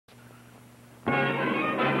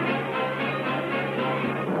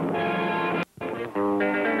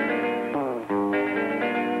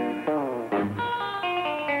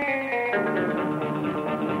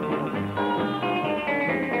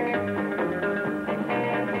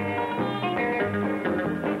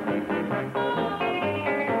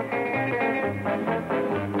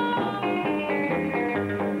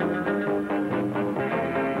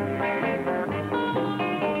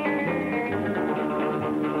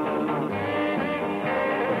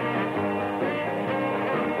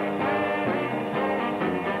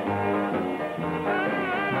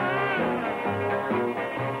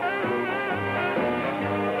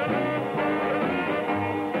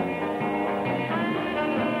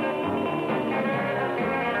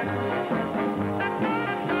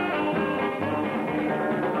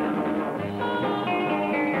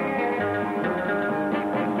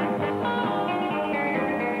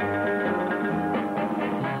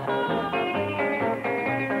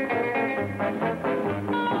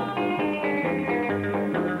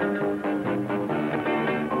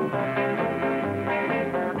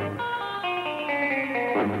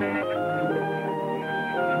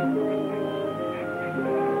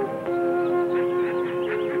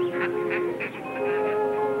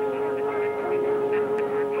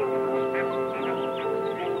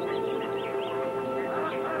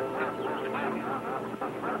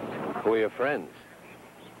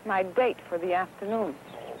My date for the afternoon.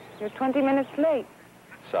 You're 20 minutes late.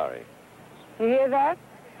 Sorry. You hear that?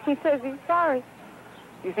 He says he's sorry.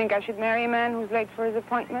 You think I should marry a man who's late for his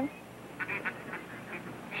appointment?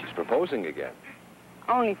 She's proposing again.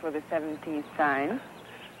 Only for the 17th time.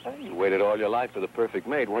 You waited all your life for the perfect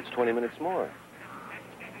mate. What's 20 minutes more?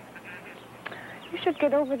 You should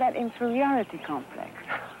get over that inferiority complex.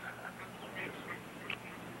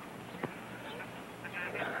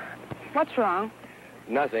 What's wrong?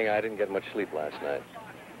 Nothing. I didn't get much sleep last night.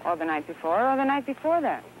 Or the night before, or the night before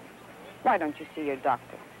that. Why don't you see your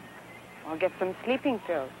doctor? Or get some sleeping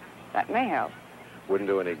pills. That may help. Wouldn't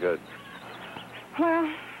do any good.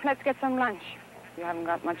 Well, let's get some lunch. You haven't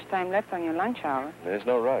got much time left on your lunch hour. There's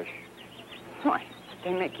no rush. Why,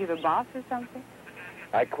 they make you the boss or something?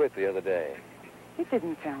 I quit the other day. You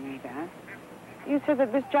didn't tell me that. You said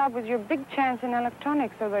that this job was your big chance in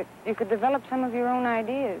electronics so that you could develop some of your own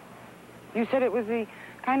ideas. You said it was the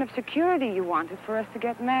kind of security you wanted for us to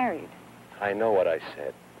get married. I know what I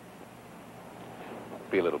said.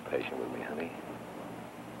 Be a little patient with me, honey.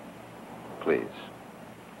 Please.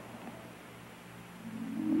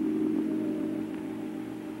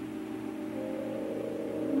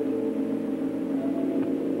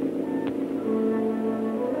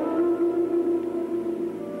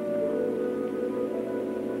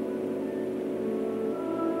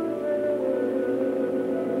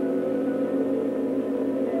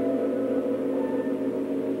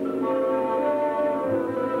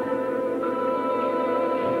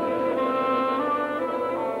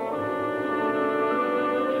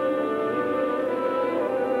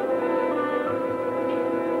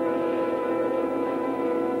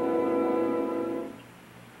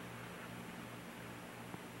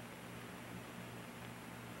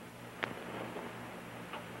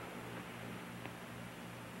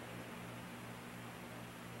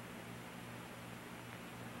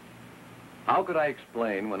 How could I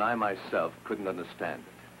explain when I myself couldn't understand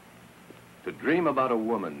it? To dream about a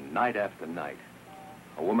woman night after night,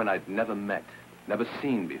 a woman I'd never met, never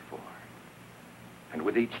seen before. And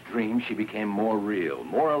with each dream, she became more real,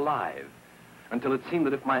 more alive, until it seemed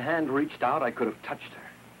that if my hand reached out, I could have touched her.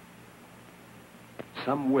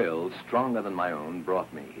 Some will, stronger than my own,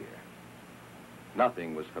 brought me here.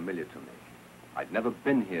 Nothing was familiar to me. I'd never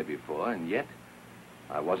been here before, and yet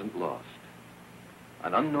I wasn't lost.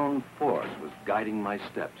 An unknown force was guiding my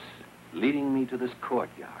steps, leading me to this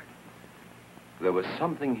courtyard. There was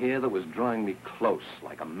something here that was drawing me close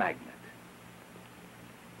like a magnet.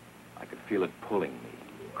 I could feel it pulling me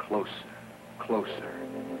closer, closer.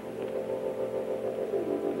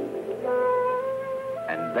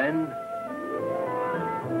 And then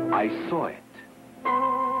I saw it.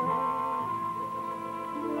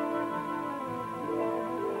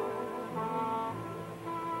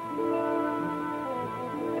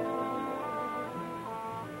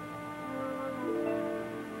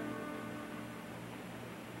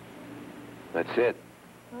 That's it.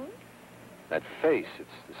 Hmm? That face, it's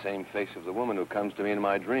the same face of the woman who comes to me in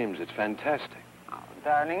my dreams. It's fantastic. Oh,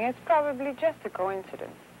 darling, it's probably just a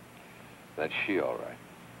coincidence. That's she, all right.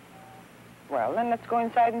 Well, then let's go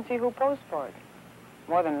inside and see who posed for it.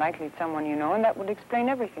 More than likely it's someone you know, and that would explain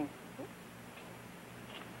everything.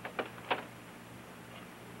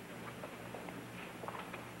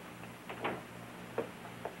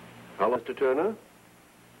 Well, Mr. Turner,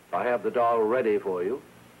 I have the doll ready for you.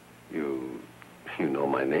 You know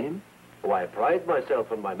my name? Oh, I pride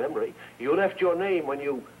myself on my memory. You left your name when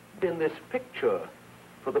you did this picture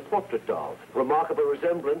for the portrait doll. Remarkable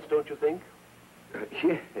resemblance, don't you think?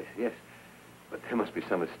 Yes. But there must be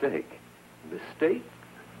some mistake. Mistake?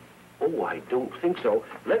 Oh, I don't think so.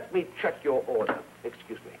 Let me check your order.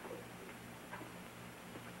 Excuse me.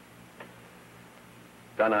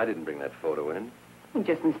 Donna, I didn't bring that photo in. We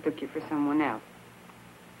just mistook you for someone else.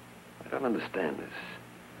 I don't understand this.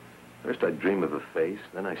 First I dream of a face,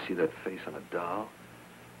 then I see that face on a doll.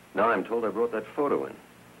 Now I'm told I brought that photo in.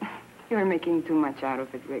 You're making too much out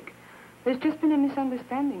of it, Rick. There's just been a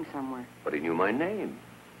misunderstanding somewhere. But he knew my name.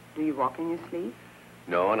 Do you walk in your sleep?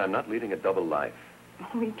 No, and I'm not leading a double life.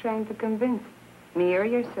 Who are you trying to convince? Me or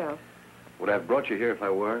yourself? Would I have brought you here if I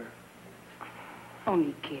were?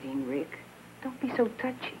 Only kidding, Rick. Don't be so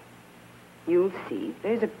touchy. You'll see.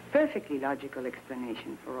 There's a perfectly logical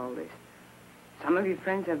explanation for all this. Some of your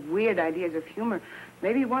friends have weird ideas of humor.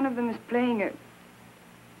 Maybe one of them is playing a...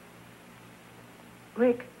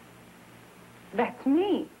 Rick, that's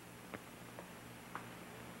me.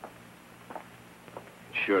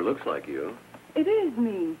 Sure looks like you. It is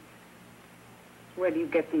me. Where do you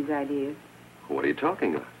get these ideas? What are you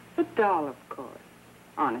talking about? The doll, of course.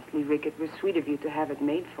 Honestly, Rick, it was sweet of you to have it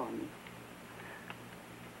made for me.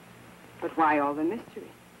 But why all the mystery?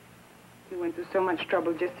 You went to so much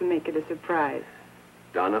trouble just to make it a surprise.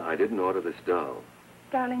 Donna, I didn't order this doll.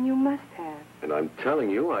 Darling, you must have. And I'm telling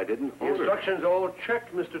you, I didn't The order it. instructions all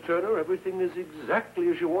checked, Mr. Turner. Everything is exactly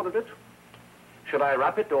as you ordered it. Should I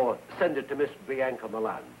wrap it or send it to Miss Bianca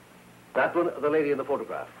Milan? That one, the lady in the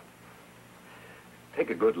photograph. Take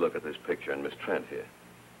a good look at this picture and Miss Trent here.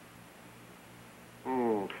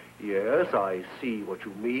 Yes, I see what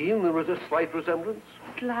you mean. There is a slight resemblance.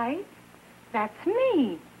 Slight? That's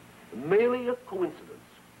me. Merely a coincidence.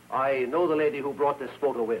 I know the lady who brought this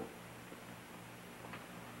photo in.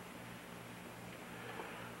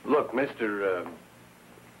 Look, Mr.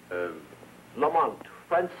 Lamont,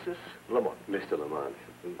 Francis Lamont. Mr. Lamont,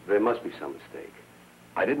 there must be some mistake.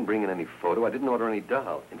 I didn't bring in any photo. I didn't order any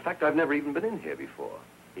doll. In fact, I've never even been in here before.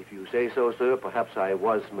 If you say so, sir, perhaps I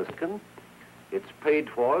was mistaken. It's paid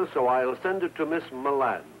for, so I'll send it to Miss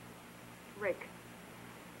Milan. Rick,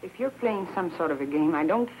 if you're playing some sort of a game, I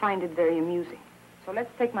don't find it very amusing. So let's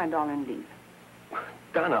take my doll and leave.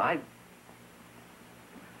 Donna,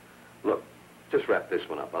 Look, just wrap this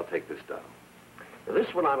one up. I'll take this doll. This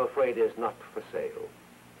one, I'm afraid, is not for sale.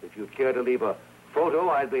 If you'd care to leave a photo,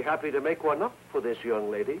 I'd be happy to make one up for this young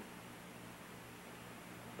lady.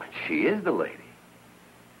 But she is the lady.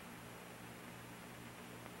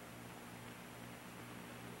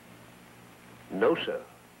 No, sir.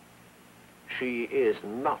 She is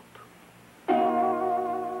not. Come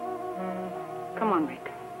on, Rick.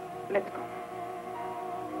 Let's go.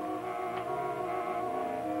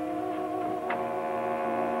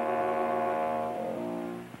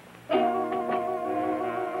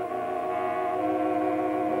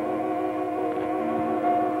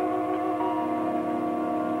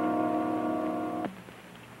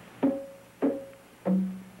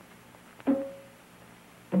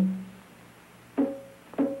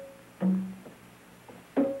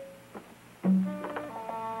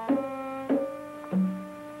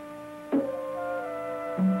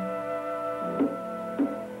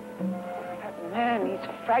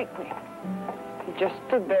 Frightening. He just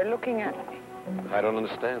stood there looking at me. I don't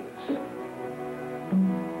understand this.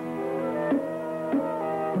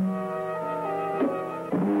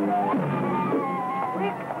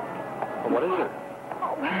 Rick. Well, what is it?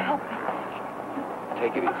 Oh, help me.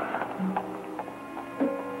 Take it easy.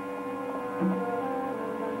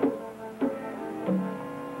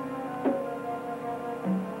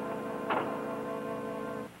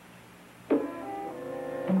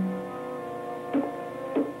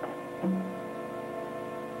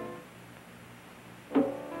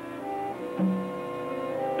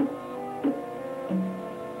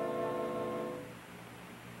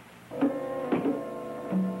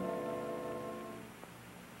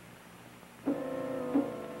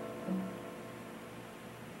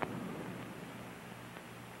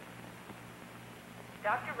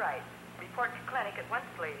 Dr. Wright, report to clinic at once,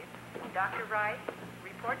 please. Dr. Wright,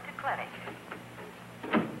 report to clinic.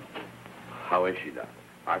 How is she, Doc?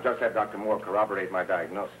 I've just had Dr. Moore corroborate my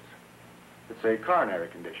diagnosis. It's a coronary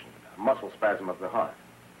condition, a muscle spasm of the heart.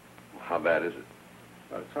 How bad is it?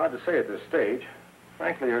 Well, it's hard to say at this stage.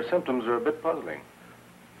 Frankly, her symptoms are a bit puzzling.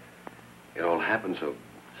 It all happened so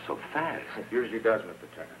fast. It usually does, Mr.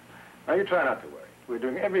 Turner. Now, you try not to worry. We're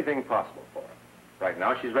doing everything possible for her. Right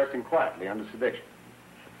now, she's resting quietly under sedation.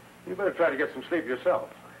 You better try to get some sleep yourself.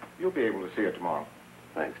 You'll be able to see her tomorrow.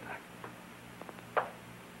 Thanks, Doc.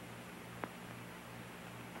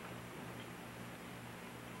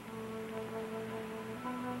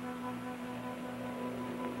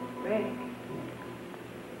 Rick.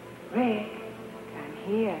 Rick. I'm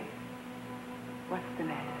here. What's the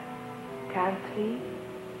matter? Can't sleep?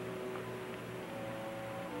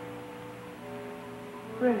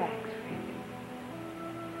 Relax, Rick.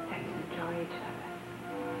 Let's enjoy each other.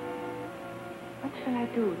 What shall I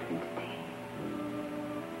do to entertain you?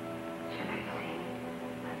 Shall I sing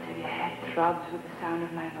until your head throbs with the sound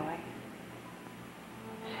of my voice?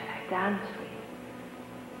 Shall I dance with you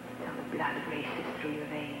until the blood races through your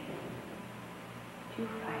veins? Do you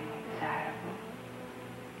find me desirable?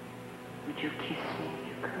 Would you kiss me if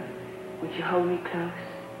you could? Would you hold me close?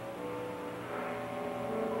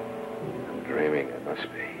 I'm dreaming, it must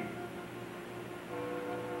be.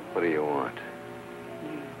 What do you want?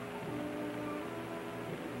 You.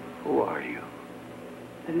 Who are you?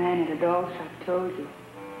 The man at the doll shop told you.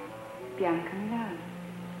 Bianca Milan.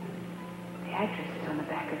 The address is on the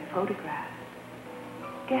back of the photograph.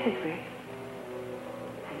 Get it, Rick.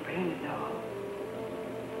 And bring the doll.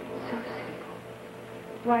 So simple.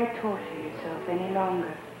 Why torture yourself any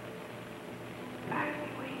longer? I'll be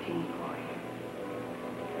waiting for you.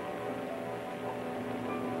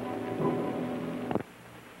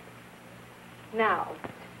 now.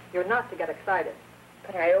 You're not to get excited.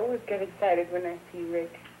 But I always get excited when I see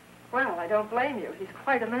Rick. Well, I don't blame you. He's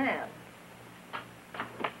quite a man.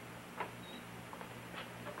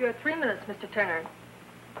 You have 3 minutes, Mr. Turner.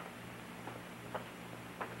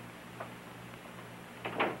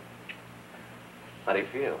 How do you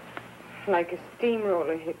feel? Like a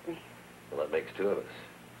steamroller hit me. Well, that makes 2 of us.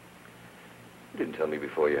 You didn't tell me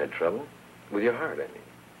before you had trouble. With your heart, I mean.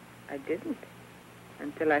 I didn't.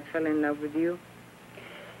 Until I fell in love with you.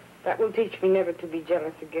 That will teach me never to be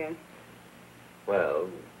jealous again. Well,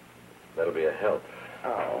 that'll be a help.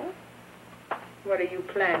 Oh? What are you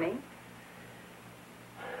planning?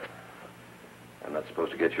 I'm not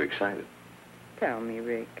supposed to get you excited. Tell me,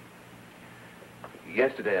 Rick.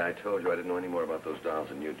 Yesterday I told you I didn't know any more about those dolls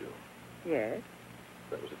than you do. Yes?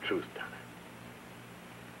 That was the truth, Donna.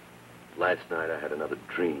 Last night I had another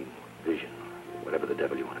dream, vision, whatever the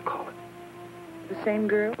devil you want to call it. The same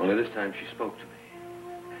girl? Only this time she spoke to me.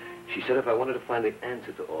 She said if I wanted to find the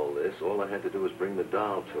answer to all this, all I had to do was bring the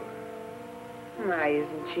doll to her. Why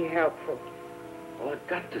isn't she helpful? Well, I've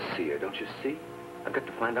got to see her, don't you see? I've got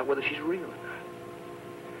to find out whether she's real or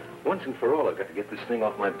not. Once and for all, I've got to get this thing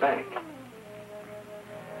off my back.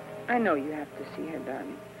 I know you have to see her,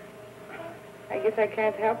 darling. I guess I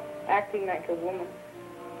can't help acting like a woman.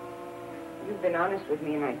 You've been honest with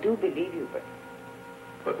me, and I do believe you, but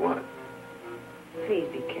But what? please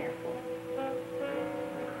be careful.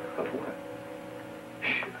 Of what?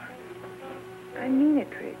 Sure. I mean it,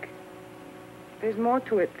 Rick. There's more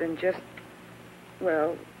to it than just,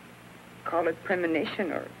 well, call it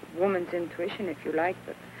premonition or woman's intuition, if you like,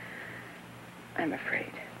 but I'm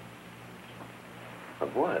afraid.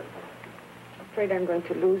 Of what? Afraid I'm going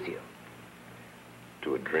to lose you.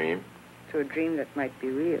 To a dream? To a dream that might be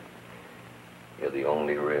real. You're the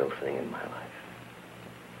only real thing in my life.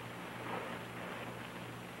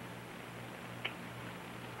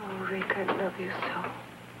 Oh, Rick, I love you so.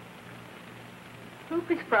 Who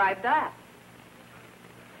prescribed that?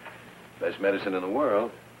 Best medicine in the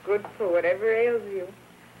world. Good for whatever ails you.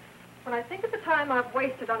 When I think of the time I've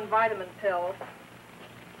wasted on vitamin pills.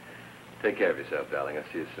 Take care of yourself, darling. I'll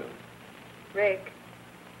see you soon. Rick,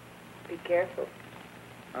 be careful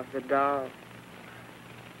of the doll.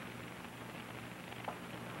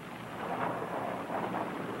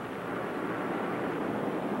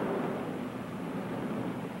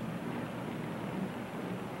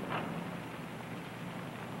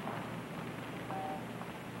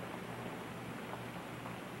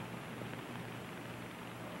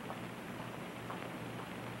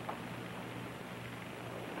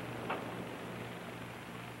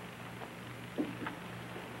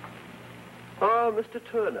 Mr.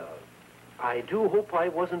 Turner, I do hope I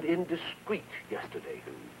wasn't indiscreet yesterday.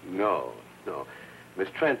 No. Miss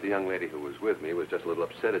Trent, the young lady who was with me, was just a little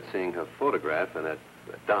upset at seeing her photograph and that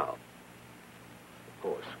doll. Of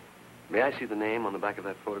course. May I see the name on the back of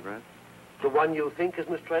that photograph? The one you think is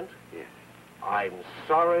Miss Trent? Yes. I'm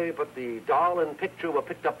sorry, but the doll and picture were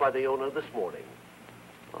picked up by the owner this morning.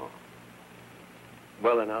 Oh.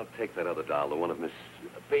 Well, then I'll take that other doll, the one of Miss...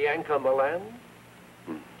 Bianca Milan?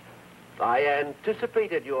 I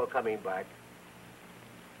anticipated your coming back.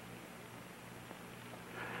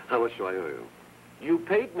 How much do I owe you? You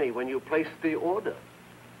paid me when you placed the order.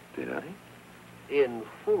 Did I? In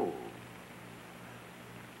full.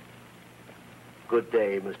 Good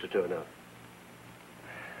day, Mr. Turner.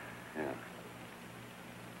 Yeah.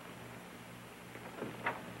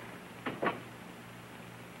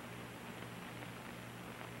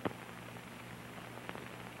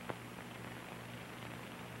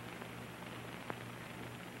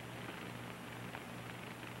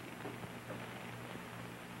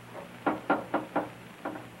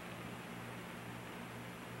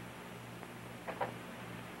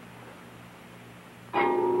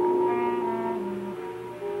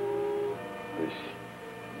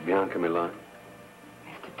 Bianca Milan?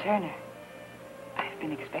 Mr. Turner, I've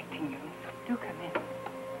been expecting you. Do come in.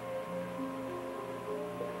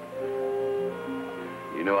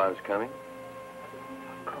 You know I was coming?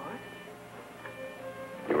 Of course.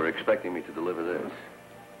 You were expecting me to deliver this.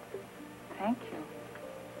 Thank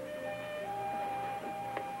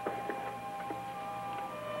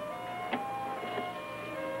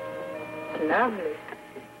you. Lovely.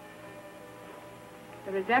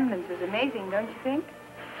 The resemblance is amazing, don't you think?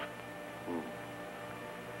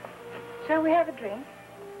 Shall we have a drink?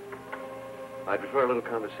 I prefer a little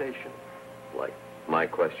conversation, like my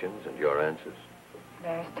questions and your answers.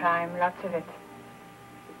 There's time, lots of it.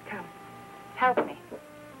 Come, help me.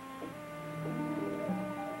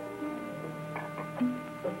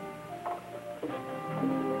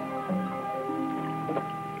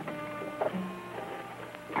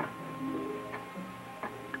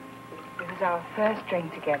 is our first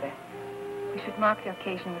drink together. We should mark the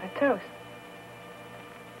occasion with a toast.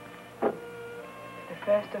 The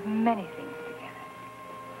first of many things together.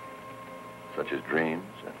 Such as dreams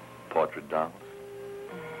and portrait dolls?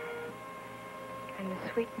 And the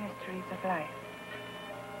sweet mysteries of life.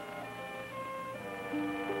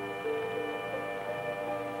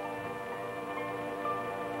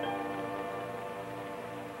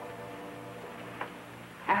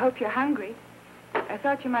 I hope you're hungry. I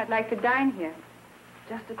thought you might like to dine here.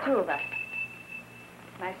 Just the two of us.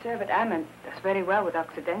 My servant, Ammon, does very well with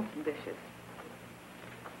Occidental dishes.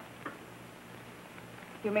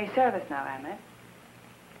 You may serve us now, Ammon.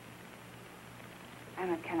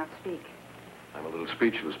 Ammon cannot speak. I'm a little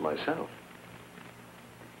speechless myself.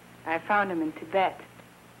 I found him in Tibet.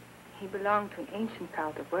 He belonged to an ancient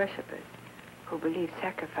cult of worshippers who believed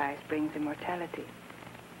sacrifice brings immortality.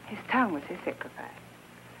 His tongue was his sacrifice.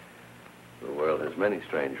 The world has many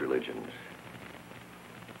strange religions.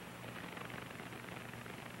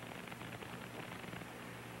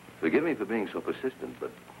 Forgive me for being so persistent,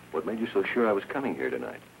 but what made you so sure I was coming here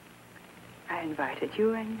tonight? I invited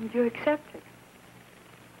you, and you accepted.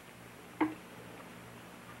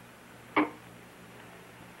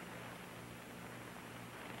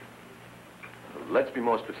 Let's be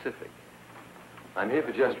more specific. I'm here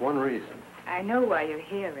for just one reason. I know why you're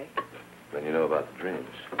here, Rick. Then you know about the dreams.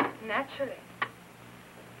 Naturally.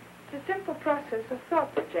 It's a simple process of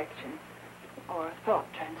thought projection, or thought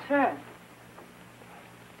transference.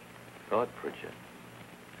 Thought projection?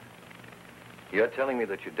 You're telling me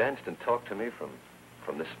that you danced and talked to me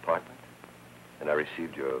from this apartment? And I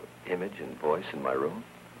received your image and voice in my room?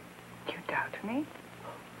 You doubt me?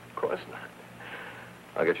 Of course not.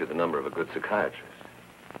 I'll get you the number of a good psychiatrist.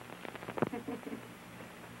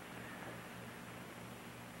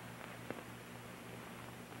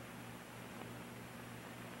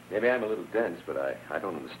 Maybe I'm a little dense, but I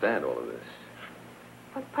don't understand all of this.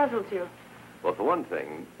 What puzzles you? Well, for one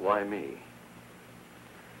thing, why me?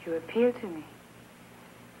 You appeal to me.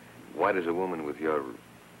 Why does a woman with your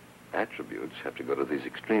attributes have to go to these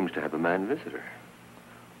extremes to have a man visit her?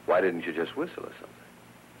 Why didn't you just whistle or something?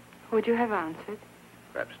 Would you have answered?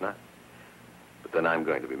 Perhaps not. But then I'm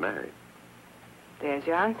going to be married. There's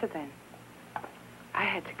your answer, then. I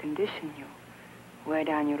had to condition you, wear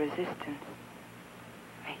down your resistance,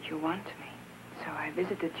 make you want me. So I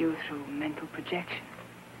visited you through mental projection.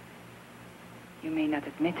 You may not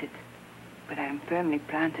admit it, but I am firmly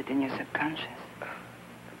planted in your subconscious.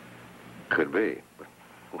 Could be. But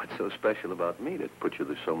what's so special about me that put you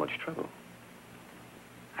to so much trouble?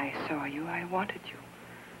 I saw you, I wanted you.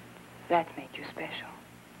 That made you special.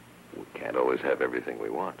 We can't always have everything we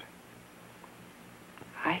want.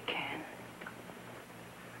 I can.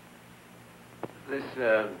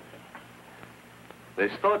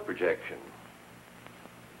 This thought projection,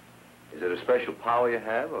 is it a special power you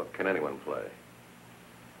have, or can anyone play?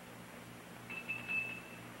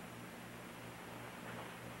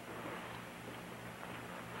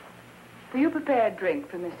 Will you prepare a drink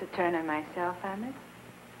for Mr. Turner and myself, Ahmed?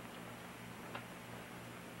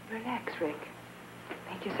 Relax, Rick.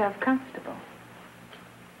 Make yourself comfortable.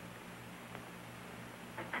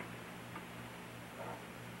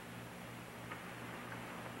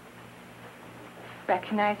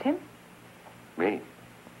 Recognize him? Me?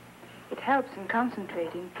 It helps in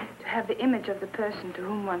concentrating to have the image of the person to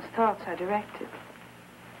whom one's thoughts are directed.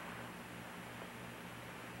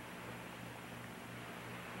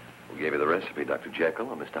 Who gave you the recipe, Dr. Jekyll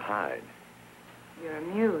or Mr. Hyde? You're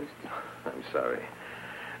amused. I'm sorry.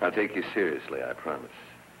 I'll take you seriously, I promise.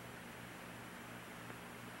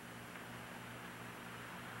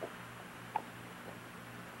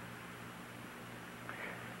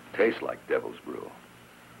 Tastes like devil's brew.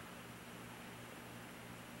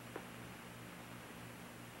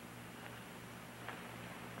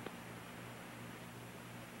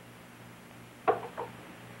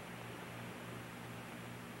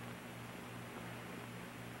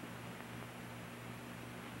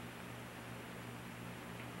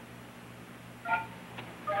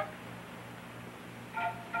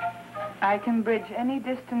 I can bridge any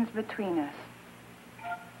distance between us,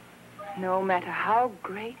 no matter how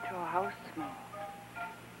great or how small.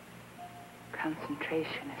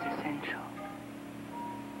 Concentration is essential.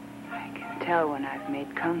 I can tell when I've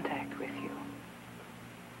made contact with you,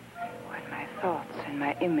 when my thoughts and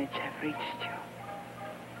my image have reached you.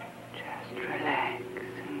 Just relax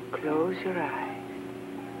and close your eyes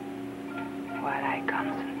while I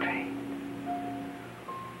concentrate.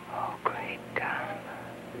 Oh, great God.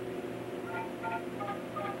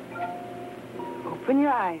 Open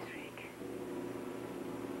your eyes, Rick.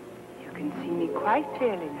 You can see me quite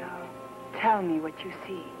clearly now. tell me what you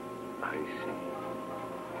see. I see.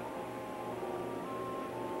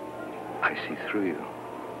 I see through you.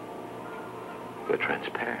 You're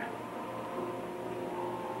transparent.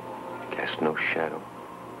 Cast no shadow,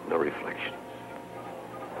 no reflections.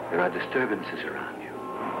 There are disturbances around you.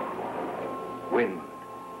 Wind,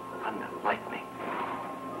 thunder, lightning.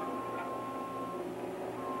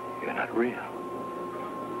 You're not real.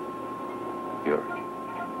 You're...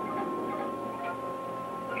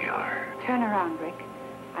 Turn around, Rick.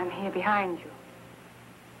 I'm here behind you.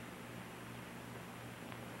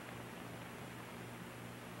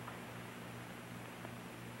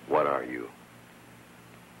 What are you?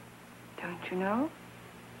 Don't you know?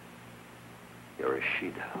 You're a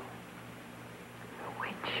she-devil. A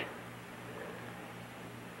witch.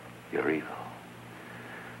 You're evil.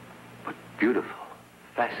 But beautiful.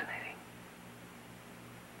 Fascinating.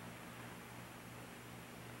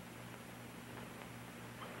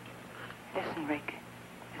 Listen, Rick.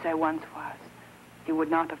 As I once was, you would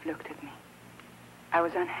not have looked at me. I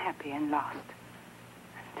was unhappy and lost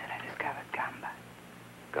until I discovered Gamba.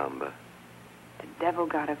 Gamba? The devil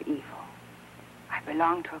god of evil. I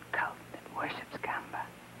belong to a cult that worships Gamba.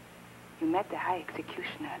 You met the high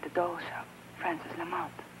executioner at the doll shop, Francis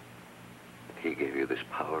Lamont. He gave you this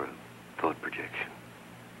power of thought projection.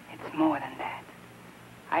 It's more than that.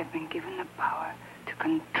 I've been given the power to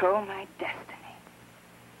control my destiny.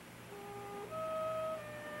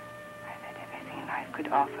 I've had everything life could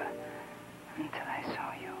offer until I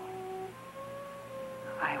saw you.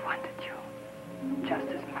 I wanted you just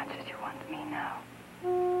as much as you want me now.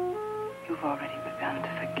 You've already begun to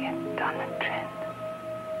forget Donna Trent.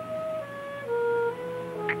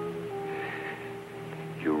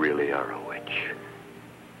 You really are a witch.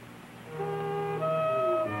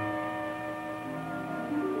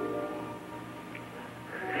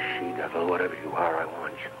 She-devil, whatever you are, I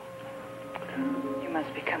want you. You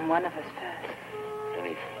must become one of us first.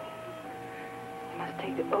 Anything. You must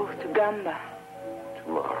take the oath to Gamba.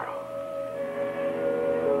 Tomorrow.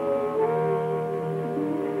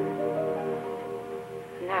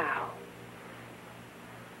 Now.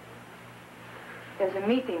 There's a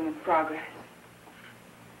meeting in progress.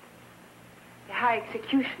 The High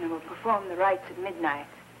Executioner will perform the rites at midnight.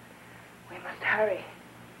 We must hurry.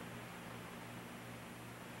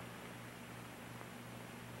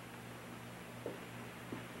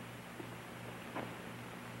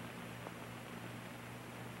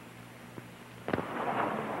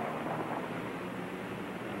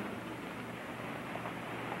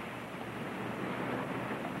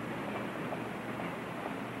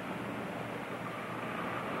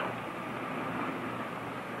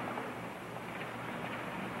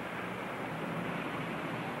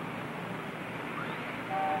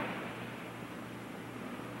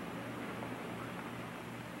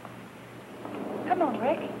 Come on,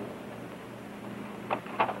 Rick.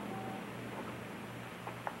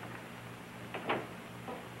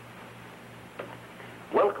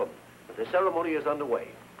 Welcome. The ceremony is underway.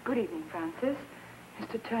 Good evening, Francis.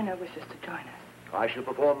 Mr. Turner wishes to join us. I shall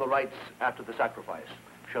perform the rites after the sacrifice.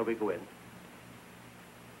 Shall we go in?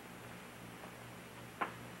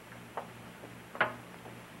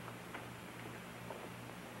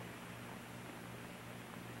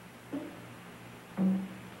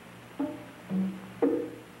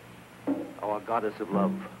 Our goddess of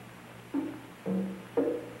love.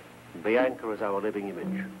 Bianca is our living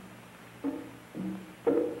image.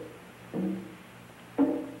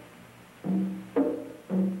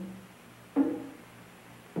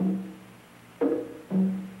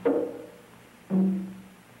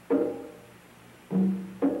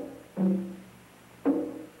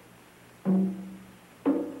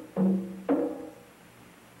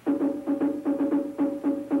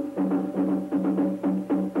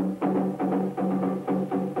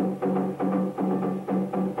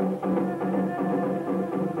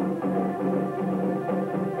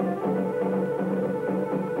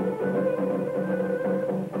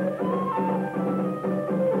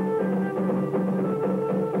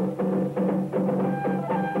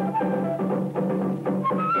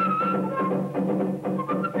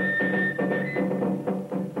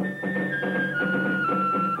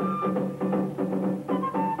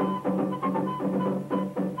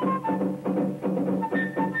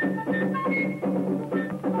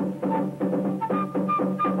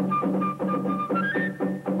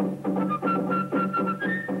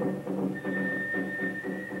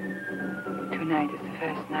 Tonight is the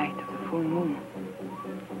first night of the full moon.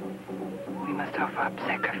 We must offer up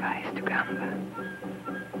sacrifice to Gamba.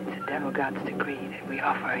 It's the devil god's decree that we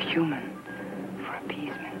offer a human for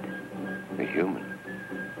appeasement. A human?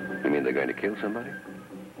 You mean they're going to kill somebody?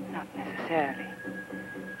 Not necessarily.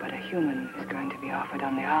 But a human is going to be offered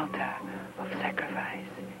on the altar of sacrifice,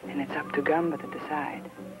 and it's up to Gamba to decide.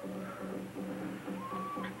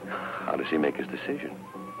 How does he make his decision?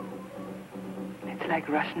 It's like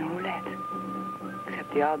Russian roulette,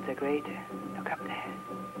 except the odds are greater. Look up there.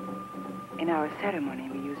 In our ceremony,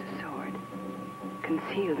 we use a sword,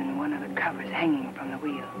 concealed in one of the covers hanging from the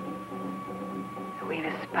wheel. The wheel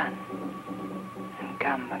is spun, and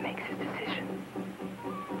Gamba makes his decision.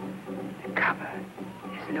 The cover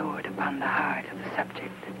is lowered upon the heart of the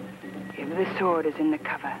subject. If the sword is in the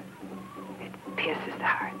cover, it pierces the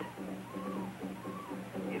heart.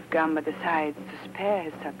 If Gamba decides to spare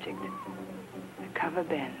his subject, the cover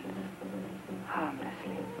bends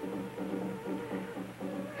harmlessly.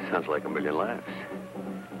 Sounds like a million laughs.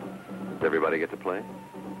 Does everybody get to play?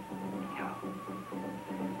 No.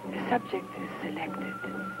 The subject is selected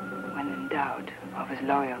when in doubt of his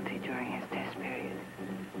loyalty during his test period.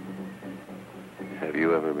 Have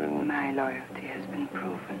you ever been... My loyalty has been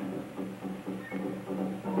proven.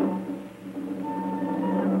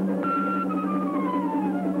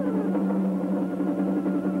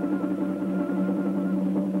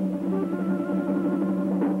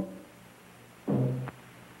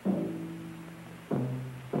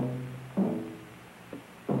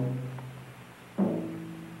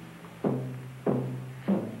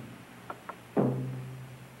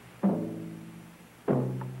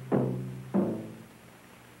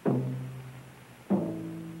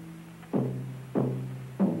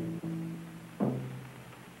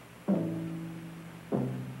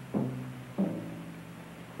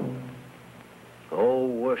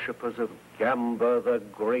 Worshippers of Gamba, the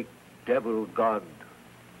great devil god,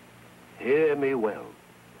 hear me well.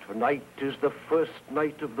 Tonight is the first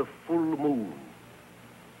night of the full moon.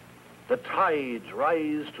 The tides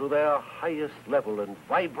rise to their highest level and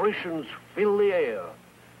vibrations fill the air.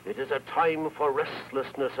 It is a time for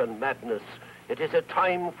restlessness and madness. It is a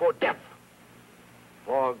time for death.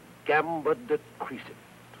 For Gamba decrees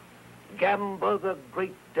it. Gamba, the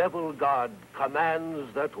great devil god,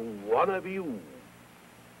 commands that one of you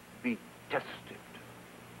be tested.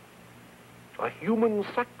 A human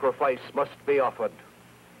sacrifice must be offered.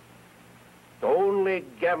 Only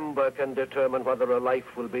Gamba can determine whether a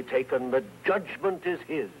life will be taken. The judgment is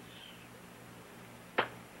his.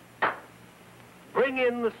 Bring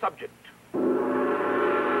in the subject.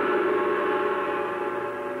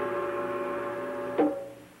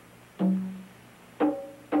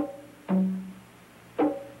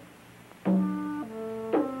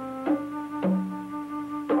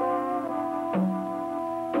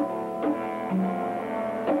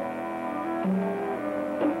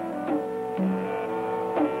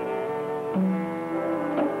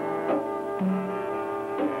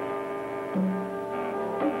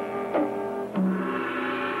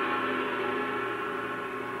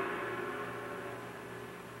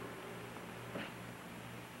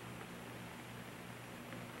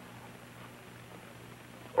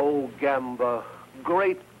 O Gamba,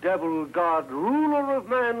 great devil god, ruler of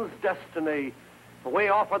man's destiny, we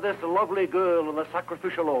offer this lovely girl on the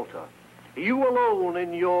sacrificial altar. You alone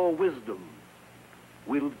in your wisdom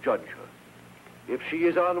will judge her. If she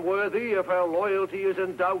is unworthy, if her loyalty is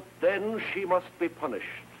in doubt, then she must be punished.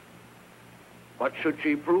 But should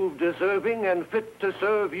she prove deserving and fit to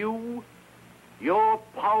serve you, your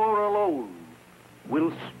power alone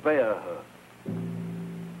will spare her.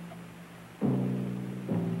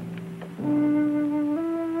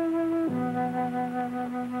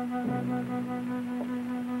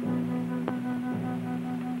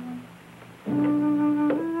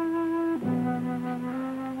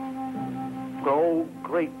 O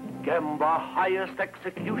great Gamba, highest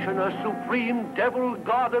executioner, supreme devil,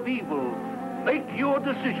 god of evil, make your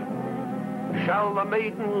decision. Shall the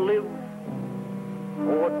maiden live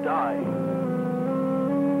or die?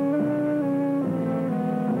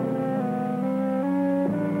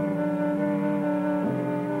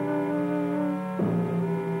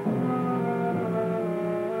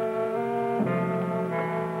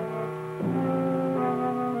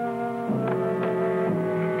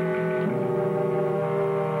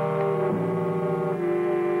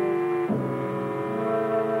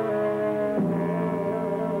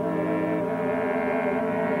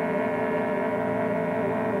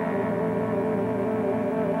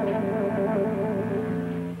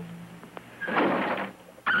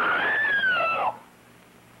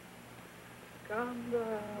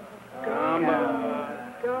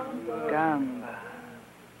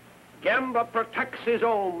 Gamba protects his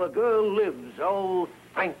own. The girl lives. Oh,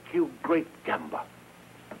 thank you, great Gamba.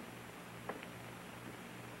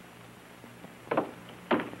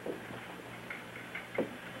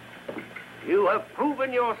 You have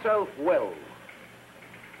proven yourself well.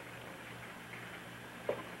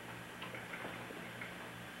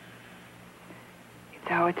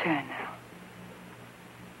 It's our turn now.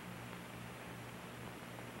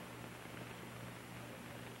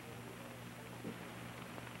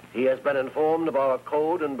 He has been informed of our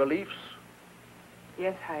code and beliefs.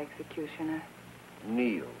 Yes, High Executioner.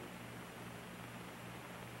 Kneel.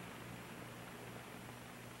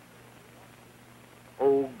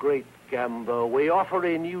 O great Gamba, we offer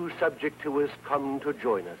a new subject who has come to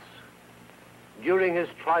join us. During his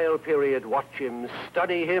trial period, watch him,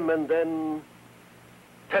 study him, and then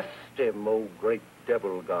test him, O great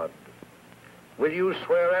devil god. Will you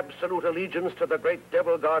swear absolute allegiance to the great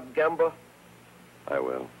devil god Gamba? I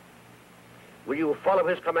will. Will you follow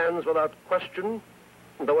his commands without question,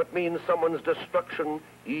 though it means someone's destruction,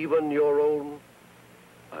 even your own?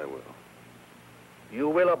 I will. You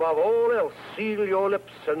will, above all else, seal your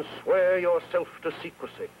lips and swear yourself to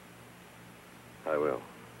secrecy. I will.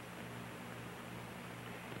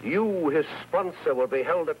 You, his sponsor, will be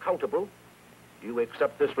held accountable. Do you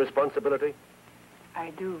accept this responsibility?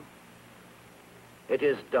 I do. It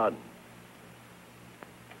is done.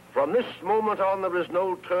 From this moment on, there is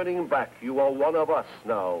no turning back. You are one of us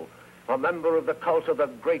now, a member of the cult of the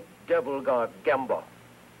great devil god Gamba.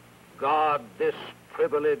 Guard this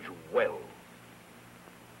privilege well.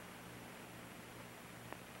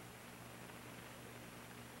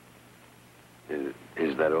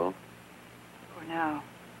 Is that all? For now.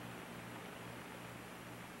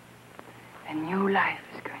 A new life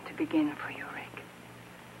is going to begin for you, Rick.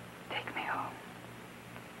 Take me home.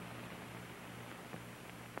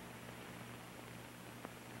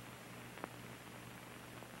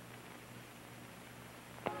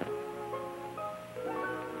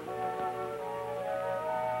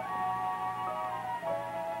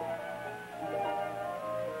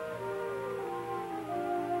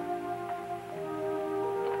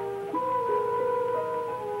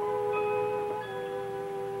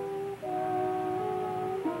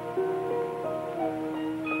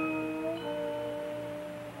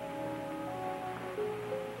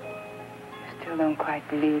 You don't quite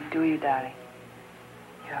believe, do you, darling?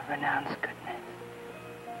 You have renounced goodness,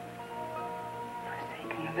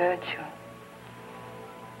 forsaken virtue.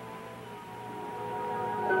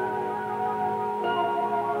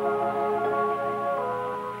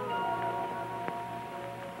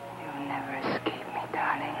 You'll never escape me,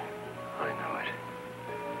 darling. I know it.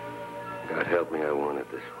 God help me, I want it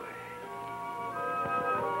this way.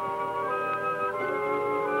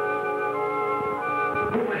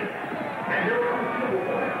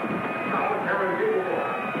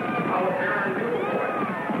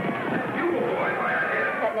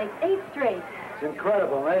 That makes 8 straight. It's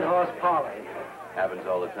incredible, 8-horse poly. Happens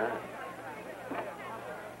all the time.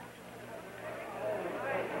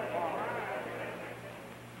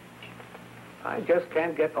 I just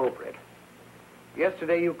can't get over it.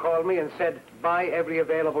 Yesterday you called me and said, buy every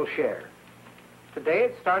available share. Today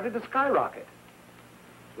it started to skyrocket.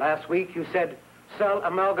 Last week you said, sell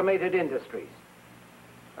Amalgamated Industries.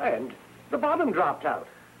 And the bottom dropped out.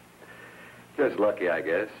 Just lucky, I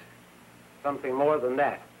guess. Something more than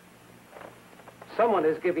that. Someone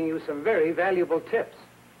is giving you some very valuable tips.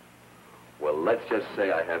 Well, let's just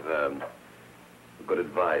say I have a good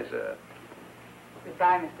advisor.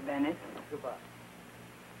 Goodbye, Mr. Bennett. Goodbye.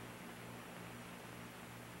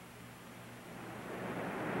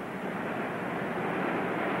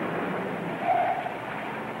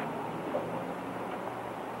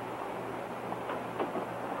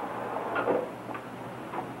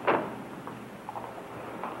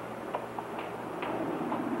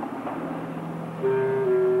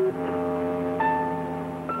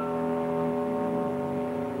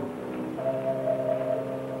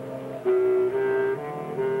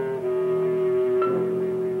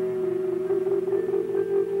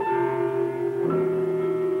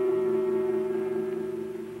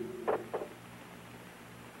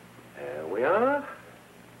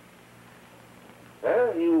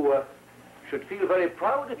 Should feel very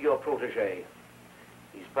proud of your protege.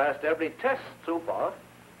 He's passed every test so far.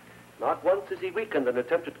 Not once has he weakened and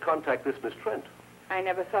attempted to contact this Miss Trent. I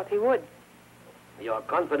never thought he would. Your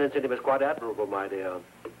confidence in him is quite admirable, my dear.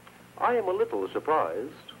 I am a little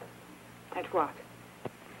surprised. At what?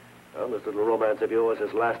 Well, this little romance of yours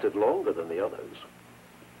has lasted longer than the others.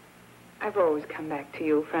 I've always come back to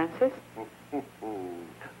you, Francis.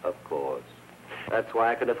 Of course. That's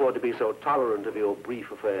why I can afford to be so tolerant of your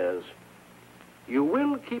brief affairs. You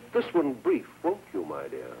will keep this one brief, won't you, my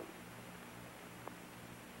dear?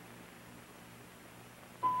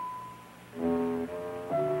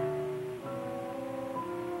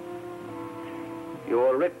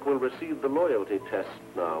 Your Rick will receive the loyalty test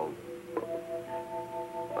now.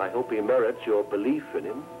 I hope he merits your belief in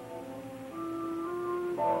him.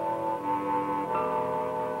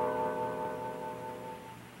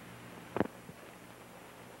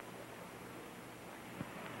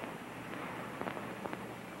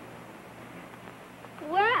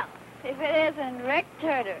 Well, if it isn't Rick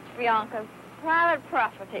Turner, it's Bianca's private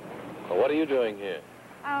property. Well, what are you doing here?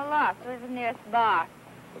 I'm lost. Lives near this bar.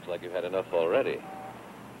 Looks like you've had enough already.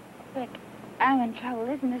 Rick, I'm in trouble.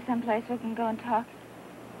 Isn't there someplace we can go and talk?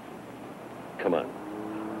 Come on.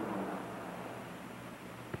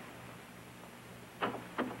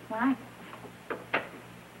 Why?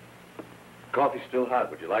 Coffee's still hot.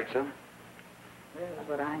 Would you like some? This is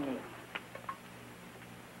what I need.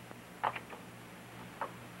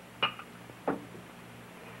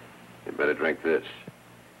 You better drink this.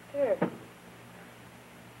 Sure.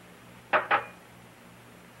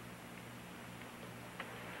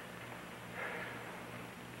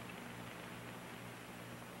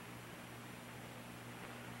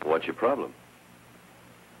 What's your problem?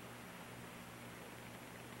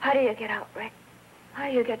 How do you get out, Rick? How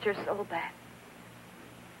do you get your soul back?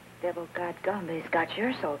 Devil God gum, but he's got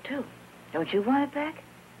your soul, too. Don't you want it back?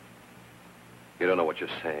 You don't know what you're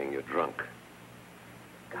saying. You're drunk.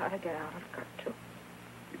 Gotta get out. I've got to.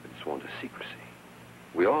 You've been sworn to secrecy.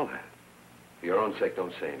 We all have. For your own sake,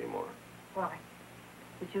 don't say any more. Why?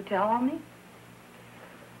 Did you tell on me?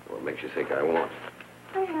 What makes you think I won't?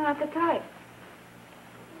 Oh, you're not the type.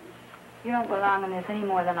 You don't belong in this any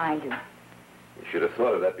more than I do. You should have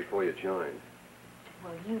thought of that before you joined.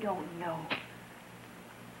 Well, you don't know.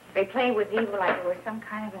 They play with evil like it was some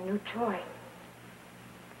kind of a new toy.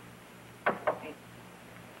 They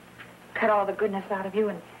cut all the goodness out of you,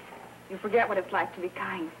 and you forget what it's like to be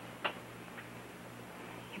kind.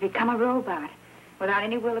 You become a robot without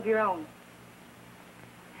any will of your own.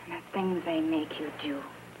 And the things they make you do.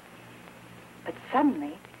 But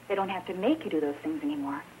suddenly, they don't have to make you do those things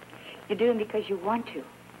anymore. You do them because you want to.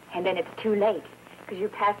 And then it's too late, because you're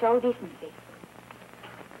past all decency.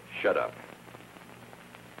 Shut up.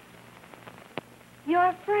 You're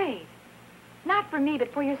afraid. Not for me,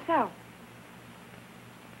 but for yourself.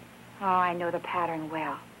 Oh, I know the pattern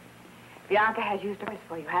well. Bianca has used hers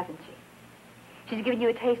for you, hasn't she? She's given you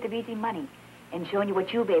a taste of easy money and shown you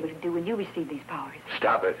what you'll be able to do when you receive these powers.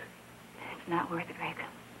 Stop it. It's not worth it, Rick.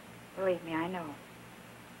 Believe me, I know.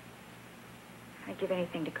 I'd give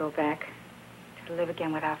anything to go back, to live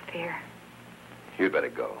again without fear. You'd better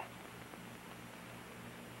go.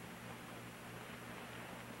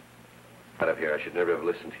 Out of here. I should never have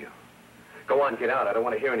listened to you. Go on, get out. I don't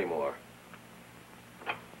want to hear any more.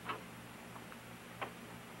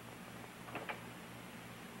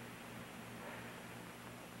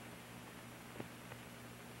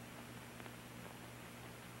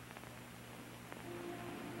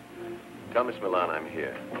 Tell Miss Milan I'm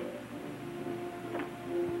here.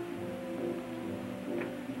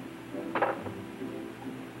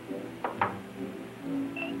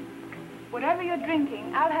 Whatever you're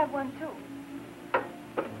drinking, I'll have one too.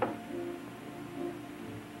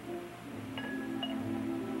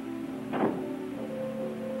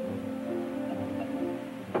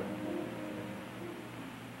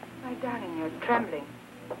 My darling, you're trembling.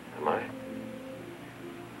 Am I?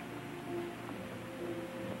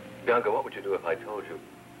 Bianca, what would you do if I told you?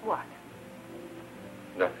 What?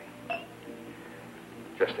 Nothing.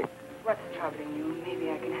 Just think. What's troubling you? Maybe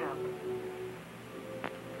I can help.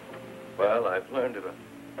 Well, I've learned of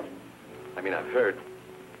I've heard.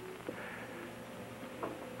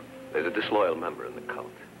 There's a disloyal member in the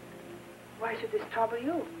cult. Why should this trouble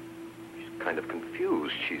you? She's kind of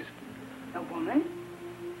confused. She's... A woman?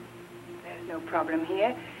 There's no problem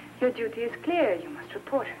here. Your duty is clear. You must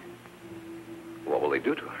report her. What will they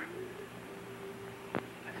do to her?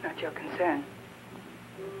 That's not your concern.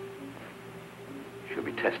 She'll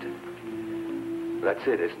be tested. That's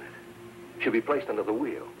it, isn't it? She'll be placed under the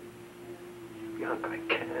wheel. Bianca, I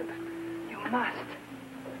can't. You must.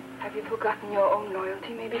 Have you forgotten your own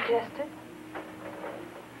loyalty may be tested?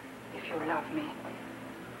 If you love me,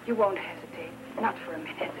 you won't hesitate. Not for a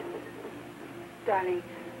minute. Darling,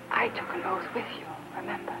 I took an oath with you,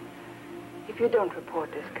 remember? If you don't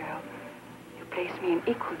report this girl, you place me in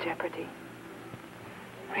equal jeopardy.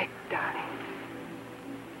 Rick, darling,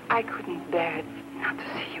 I couldn't bear it not to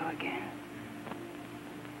see you again.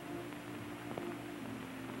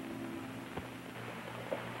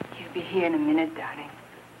 He'll be here in a minute, darling.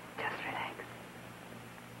 Just relax.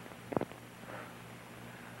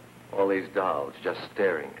 All these dolls just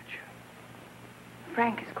staring at you.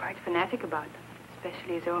 Frank is quite fanatic about them,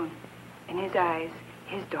 especially his own. In his eyes,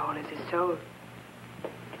 his doll is his soul.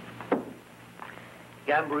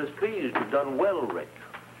 Gamber is pleased. You've done well, Rick.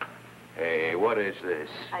 Hey, what is this?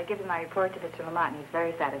 I give him my report to Mr. Lamont, and he's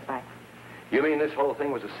very satisfied. You mean this whole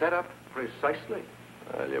thing was a setup? Precisely.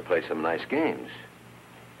 Well, you play some nice games.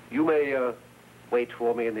 You may wait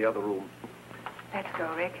for me in the other room. Let's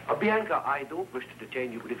go, Rick. Bianca, I don't wish to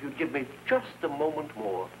detain you, but if you'd give me just a moment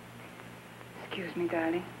more. Excuse me,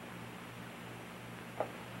 darling.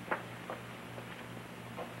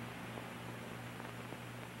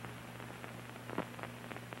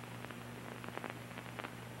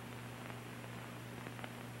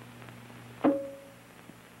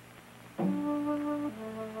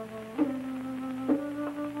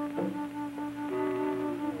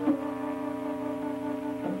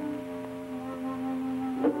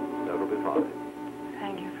 That'll be fine.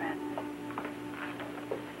 Thank you, Francis.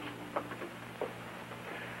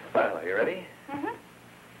 Well, are you ready?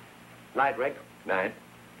 Mm-hmm. Night, Rick. Night.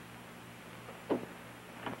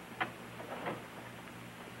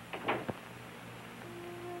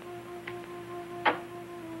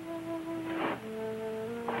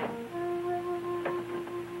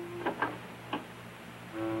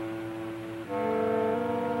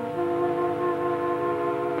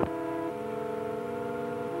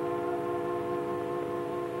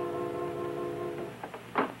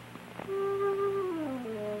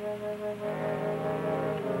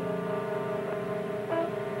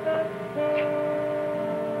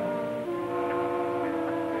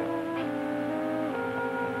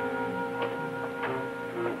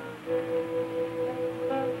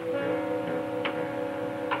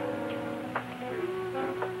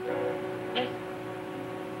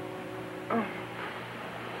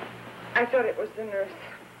 I thought it was the nurse.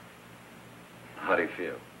 How do you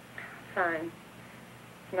feel? Fine.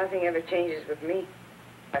 Nothing ever changes with me,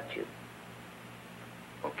 but you.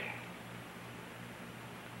 Okay.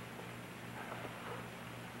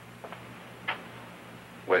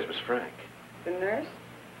 Where's Miss Frank? The nurse?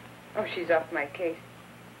 Oh, she's off my case.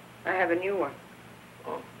 I have a new one.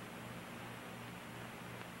 Oh.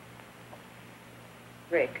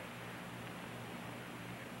 Rick.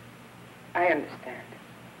 I understand.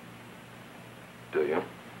 Do you?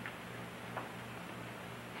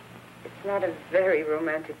 It's not a very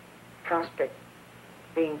romantic prospect,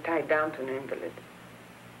 being tied down to an invalid.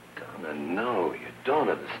 Donna, no, you don't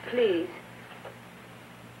understand. Please.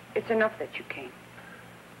 It's enough that you came.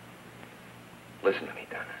 Listen to me,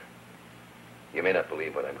 Donna. You may not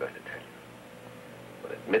believe what I'm going to tell you,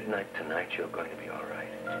 but at midnight tonight, you're going to be all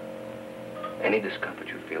right. Any discomfort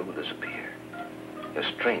you feel will disappear. Your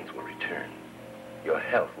strength will return. Your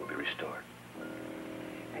health will be restored.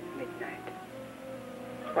 At midnight.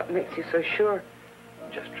 What makes you so sure?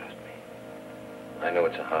 Just trust me. I know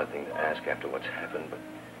it's a hard thing to ask after what's happened, but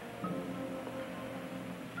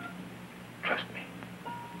trust me.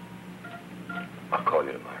 I'll call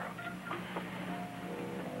you tomorrow.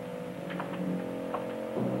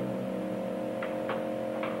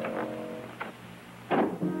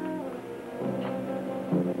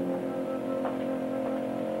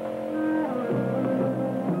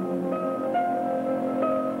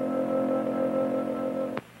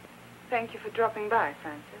 Thank you for dropping by,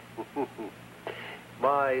 Francis.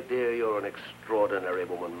 My dear, you're an extraordinary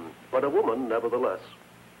woman, but a woman nevertheless.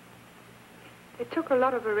 It took a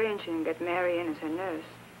lot of arranging to get Mary in as her nurse.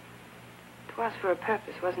 It was for a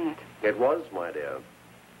purpose, wasn't it? It was, my dear.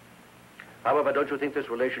 However, don't you think this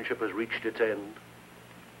relationship has reached its end?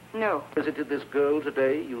 No. Visited this girl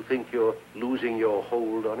today, you think you're losing your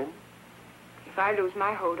hold on him? If I lose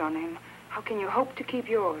my hold on him, how can you hope to keep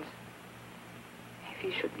yours?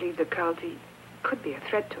 If he should leave the cult, he could be a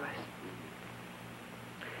threat to us.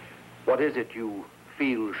 What is it you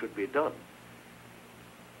feel should be done?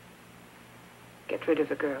 Get rid of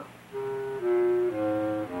the girl.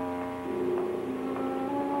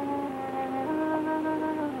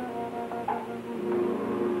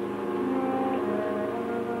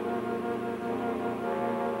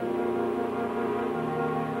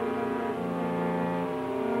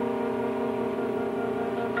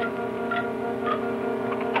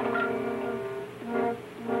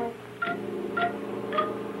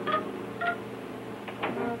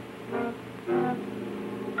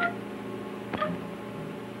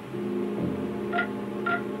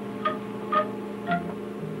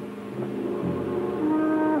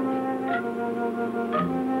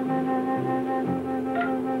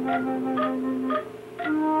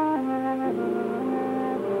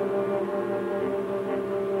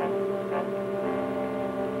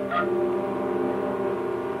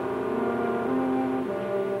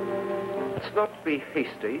 Let's not be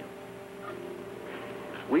hasty.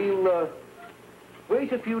 We'll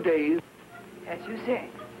wait a few days. As you say.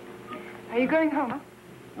 Are you going home, huh?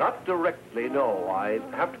 Not directly, no. I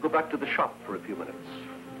have to go back to the shop for a few minutes.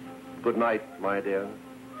 Good night, my dear.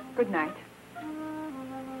 Good night.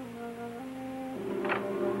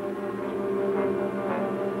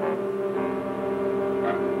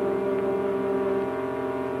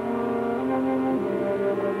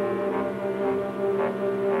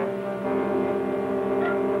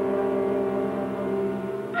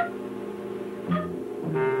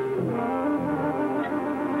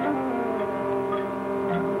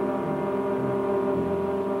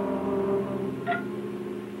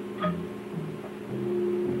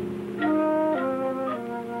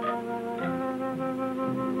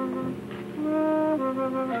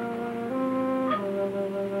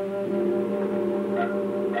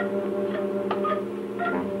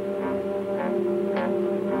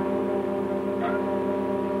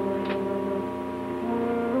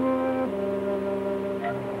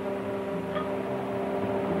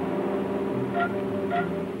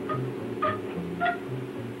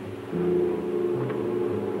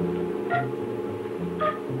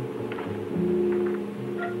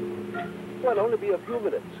 Well, only be a few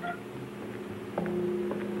minutes.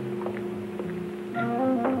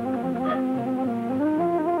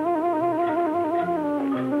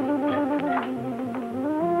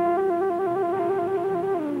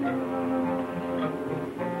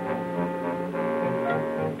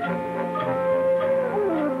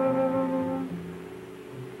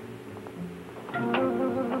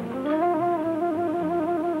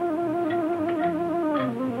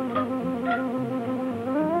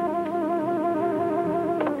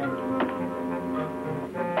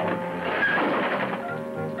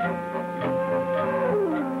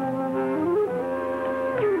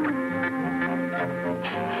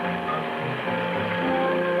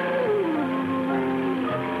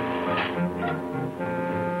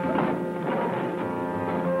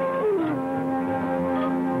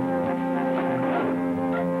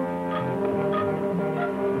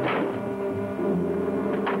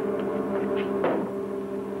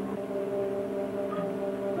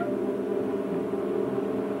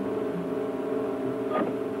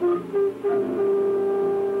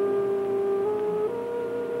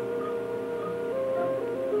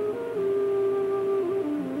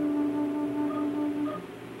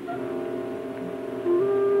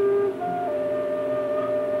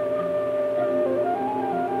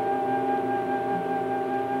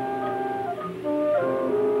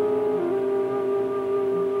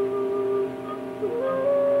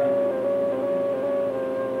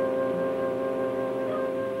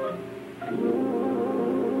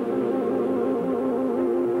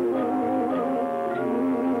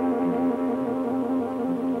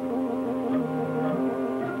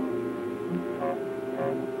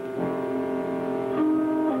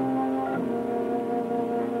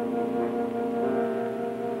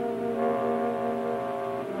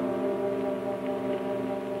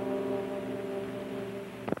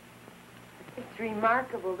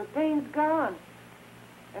 Remarkable. The pain's gone.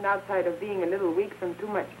 And outside of being a little weak from too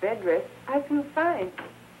much bed rest, I feel fine.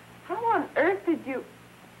 How on earth did you...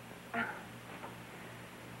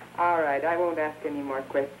 All right, I won't ask any more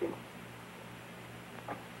questions.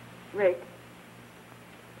 Rick,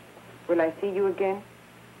 will I see you again?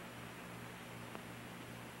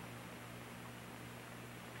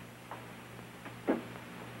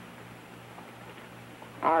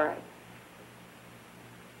 All right.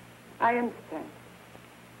 I understand.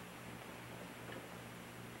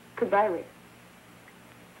 Goodbye, Rick.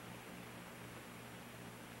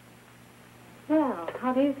 Well,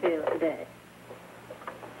 how do you feel today?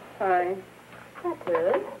 Fine. That's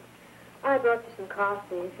good. I brought you some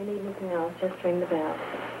coffee. If you need anything else, just ring the bell.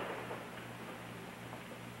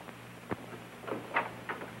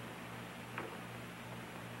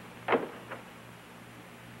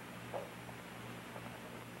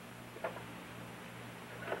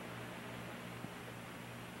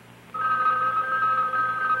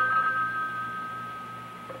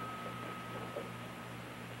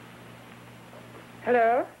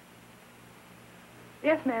 Hello?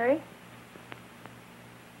 Yes, Mary?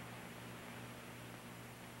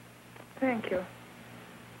 Thank you.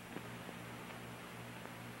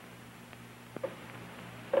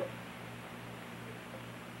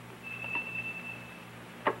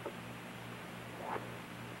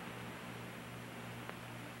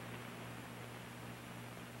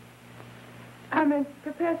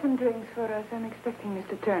 Prepare some drinks for us. I'm expecting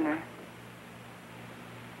Mr. Turner.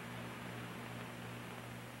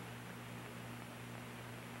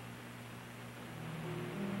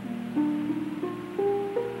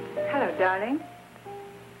 Hello, darling.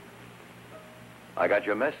 I got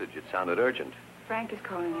your message. It sounded urgent. Frank is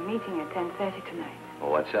calling a meeting at 10:30 tonight.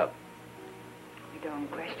 Well, what's up? We don't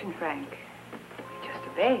question Frank. We just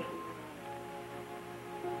obey.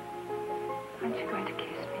 Aren't you going to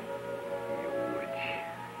kiss me? You witch.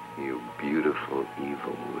 You beautiful,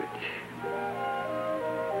 evil witch.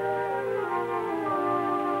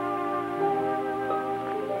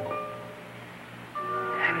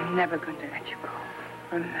 I'm never going to let you go.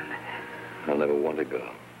 Remember that. I'll never want to go.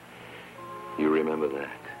 You remember that.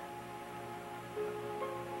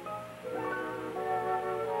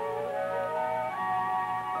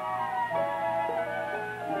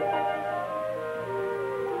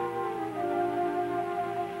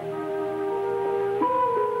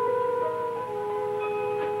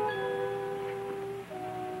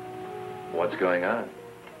 What's going on?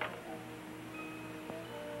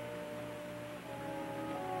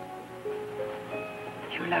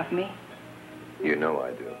 You love me? You know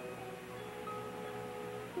I do.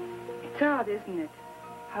 It's odd, isn't it?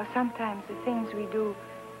 How sometimes the things we do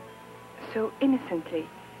so innocently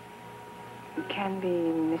can be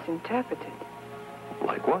misinterpreted.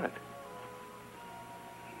 Like what?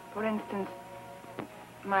 For instance,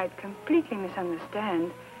 might completely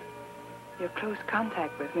misunderstand your close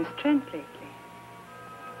contact with Miss Trent lately.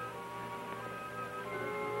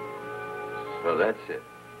 So that's it.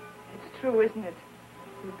 It's true, isn't it?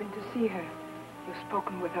 You've been to see her. You've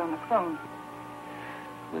spoken with her on the phone.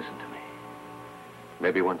 Listen to me.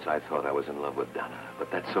 Maybe once I thought I was in love with Donna, but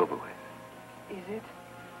that's over with. Is it?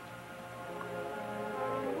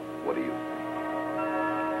 What do you think?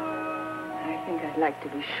 I think I'd like to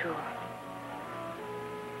be sure.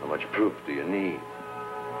 How much proof do you need?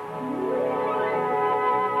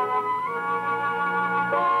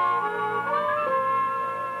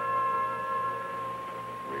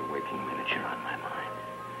 Every waking minute you're on my mind.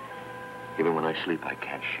 Even when I sleep, I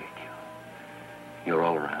can't shake you. You're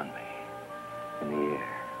all around me. In the air.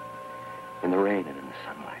 In the rain and in the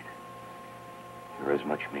sunlight. You're as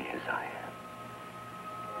much me as I am.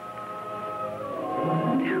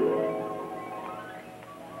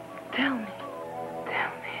 Tell me.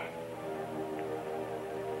 Tell me.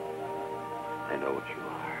 I know what you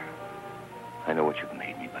are. I know what you've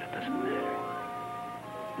made me, but it doesn't matter.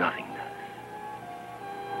 Nothing does.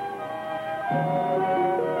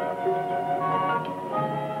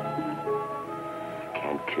 I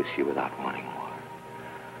can't kiss you without wanting more.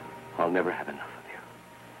 I'll never have enough of you.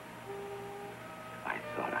 If I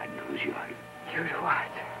thought I'd lose you, You'd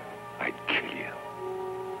what? I'd kill you.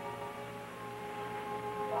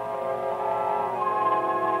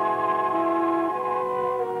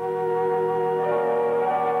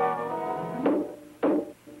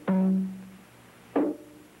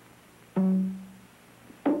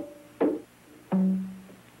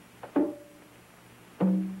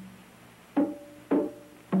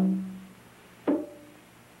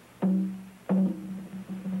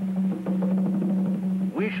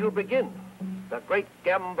 Begin. The great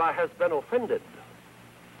Gamba has been offended.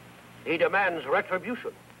 He demands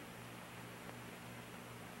retribution.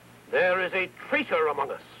 There is a traitor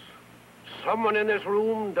among us. Someone in this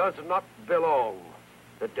room does not belong.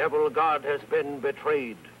 The devil god has been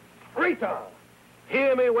betrayed. Traitor!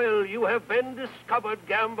 Hear me well. You have been discovered.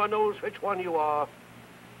 Gamba knows which one you are.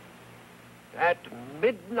 At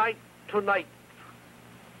midnight tonight,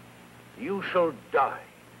 you shall die.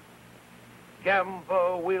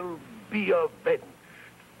 Gamba will be avenged.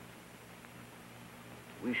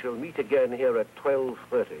 We shall meet again here at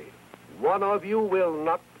 12:30. One of you will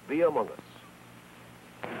not be among us.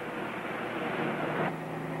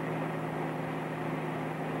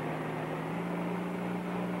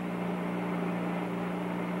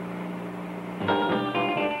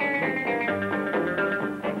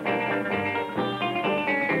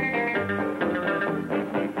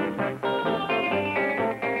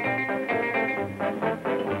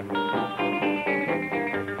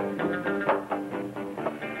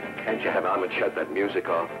 Ahmed shut that music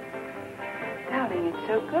off. Darling, it's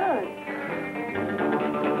so good.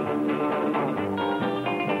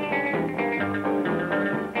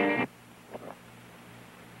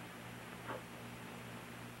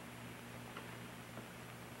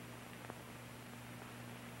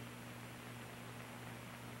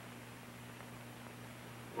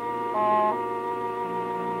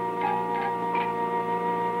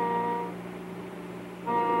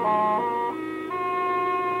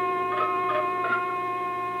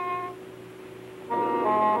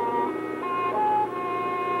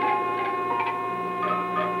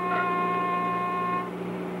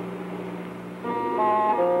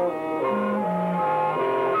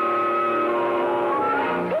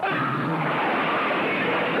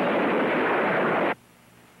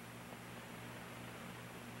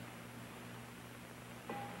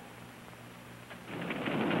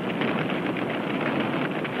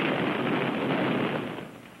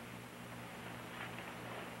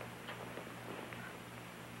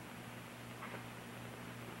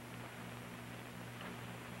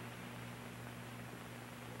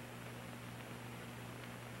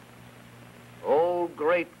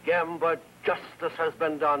 great Gamba, justice has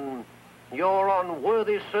been done. Your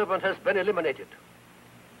unworthy servant has been eliminated.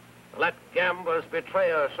 Let Gamba's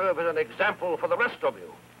betrayer serve as an example for the rest of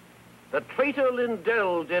you. The traitor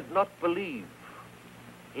Lindell did not believe.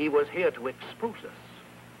 He was here to expose us.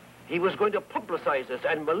 He was going to publicize us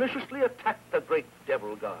and maliciously attack the great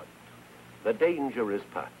devil god. The danger is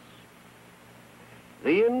past.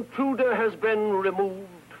 The intruder has been removed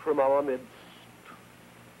from our midst.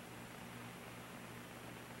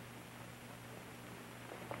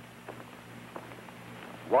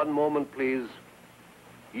 One moment, please.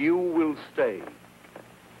 You will stay.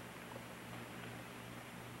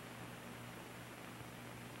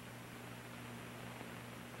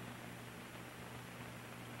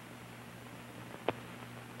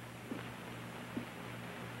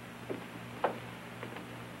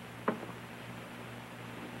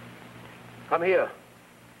 Come here.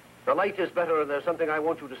 The light is better and there's something I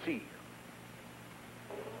want you to see.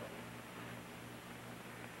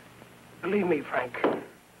 Believe me, Frank.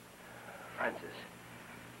 Francis,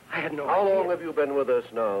 I had no How idea. long have you been with us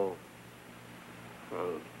now?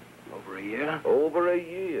 Well, over a year. Over a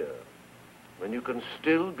year. When you can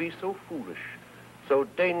still be so foolish, so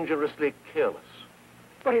dangerously careless.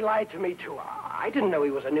 But he lied to me, too. I didn't know he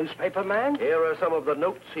was a newspaper man. Here are some of the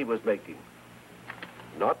notes he was making.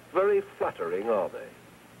 Not very flattering, are they?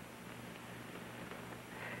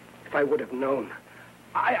 If I would have known,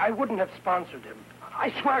 I wouldn't have sponsored him.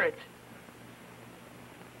 I swear it.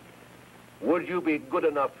 Would you be good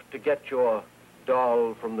enough to get your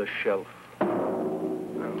doll from the shelf?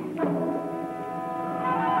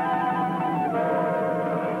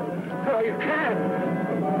 No, you can't.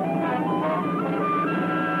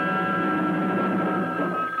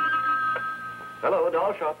 Hello,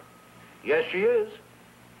 doll shop. Yes, she is.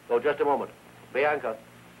 Oh, just a moment. Bianca,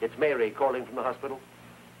 it's Mary calling from the hospital.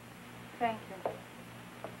 Thank you.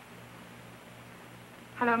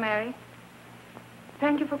 Hello, Mary.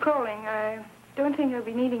 Thank you for calling. I don't think I'll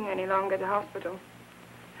be needing you any longer at the hospital.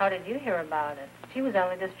 How did you hear about it? She was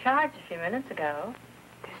only discharged a few minutes ago.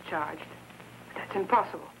 Discharged. But that's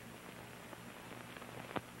impossible.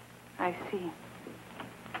 I see.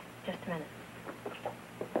 Just a minute.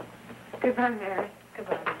 Goodbye, Mary.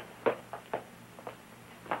 Goodbye.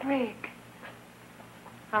 Rick.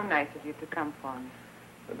 How nice of you to come for me.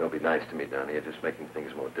 Well, don't be nice to me, Donnie. You're just making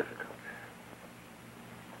things more difficult.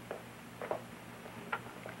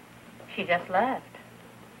 She just left.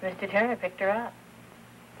 Mr. Turner picked her up.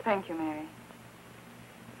 Thank you, Mary.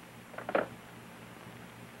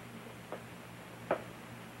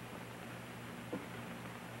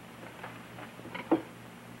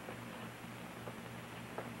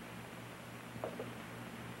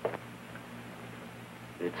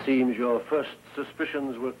 It seems your first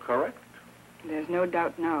suspicions were correct. There's no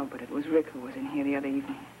doubt now, but it was Rick who was in here the other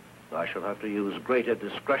evening. I shall have to use greater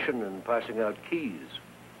discretion in passing out keys.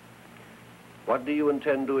 What do you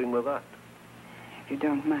intend doing with that? If you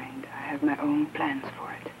don't mind, I have my own plans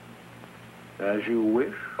for it. As you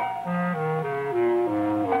wish.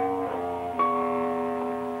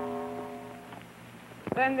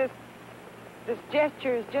 Then this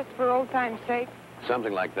gesture is just for old time's sake?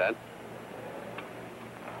 Something like that.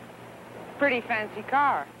 Pretty fancy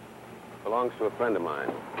car. Belongs to a friend of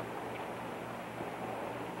mine.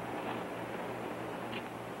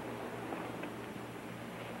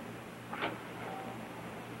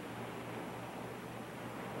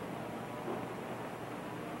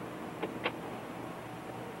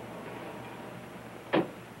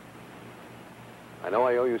 I know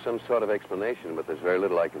I owe you some sort of explanation, but there's very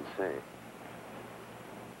little I can say.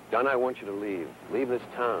 Don, I want you to leave. Leave this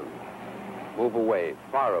town. Move away,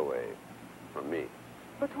 far away from me.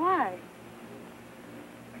 But why?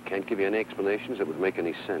 I can't give you any explanations that would make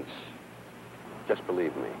any sense. Just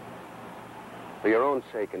believe me. For your own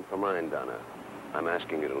sake and for mine, Donna, I'm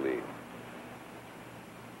asking you to leave.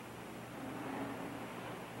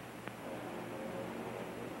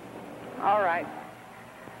 All right.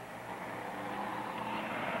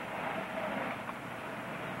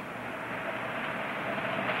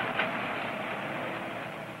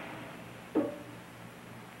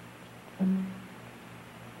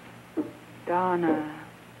 Donna.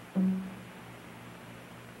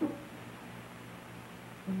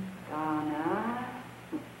 Donna.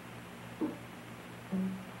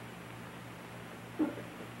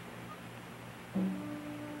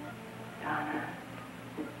 Donna.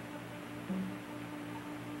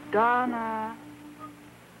 Donna.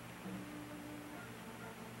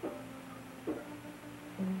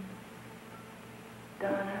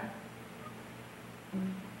 Donna.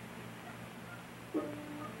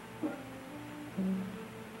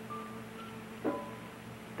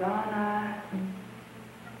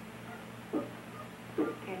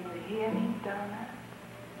 hear me, Donna?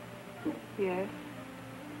 Yes.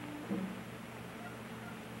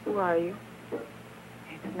 Who are you?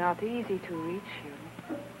 It's not easy to reach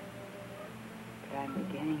you, but I'm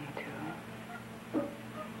beginning to.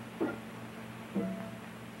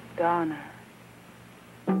 Donna.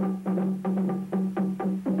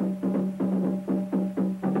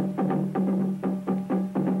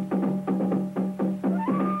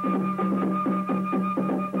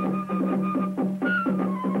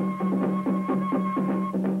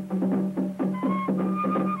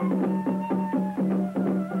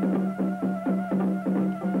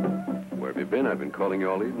 I've been calling you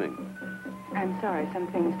all evening. I'm sorry, some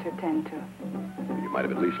things to attend to. You might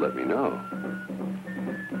have at least let me know.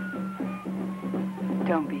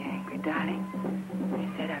 Don't be angry, darling.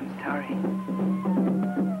 I said I'm sorry.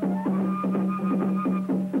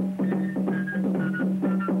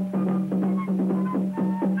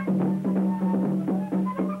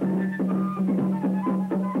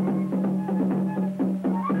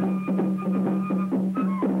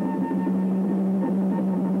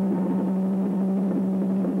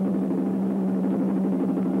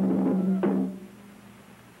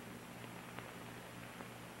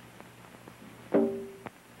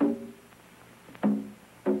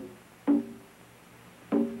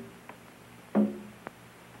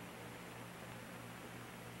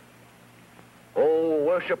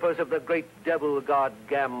 Worshippers of the great devil god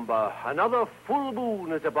Gamba, another full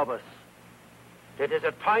moon is above us. It is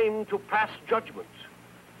a time to pass judgment,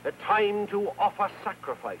 a time to offer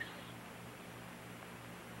sacrifice,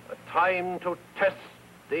 a time to test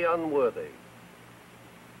the unworthy.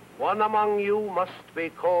 One among you must be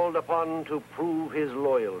called upon to prove his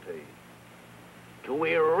loyalty, to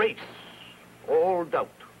erase all doubt.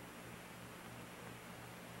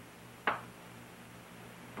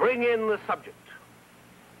 Bring in the subject.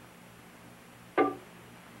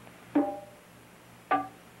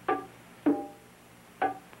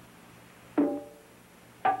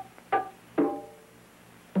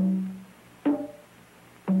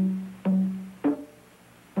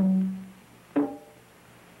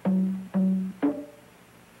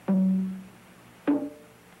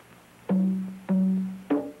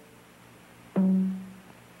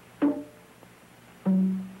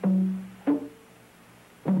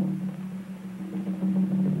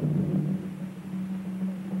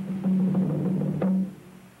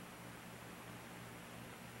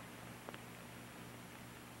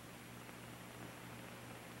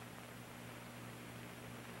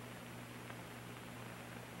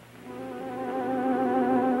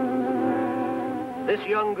 This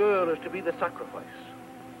young girl is to be the sacrifice.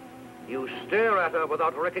 You stare at her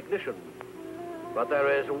without recognition, but there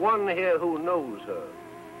is one here who knows her.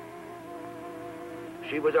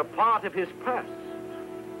 She was a part of his past.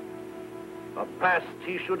 A past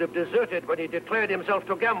he should have deserted when he declared himself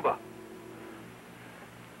to Gamba.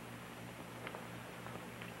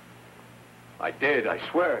 I did, I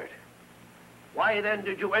swear it. Why then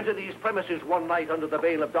did you enter these premises one night under the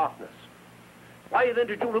veil of darkness? Why then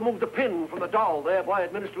did you remove the pin from the doll, thereby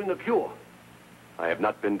administering the cure? I have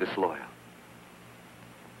not been disloyal.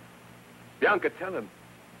 Bianca, tell him.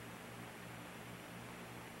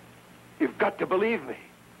 You've got to believe me.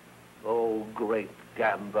 Oh, great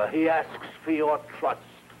Gamba, he asks for your trust.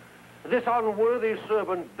 This unworthy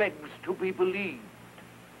servant begs to be believed.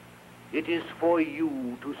 It is for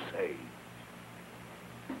you to say.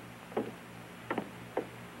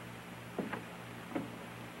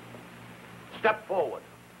 Step forward.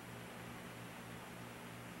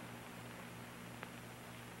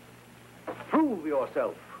 Prove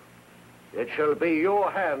yourself. It shall be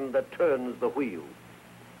your hand that turns the wheel.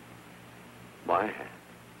 My hand?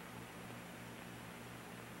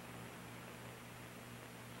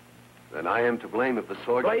 Then I am to blame if the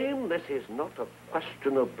sword... Blame? This is not a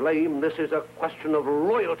question of blame. This is a question of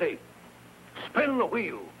loyalty. Spin the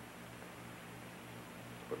wheel.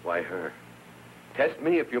 But why her? Test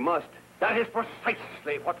me if you must. That is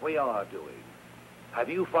precisely what we are doing. Have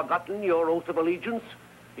you forgotten your oath of allegiance?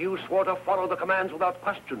 You swore to follow the commands without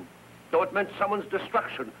question, though it meant someone's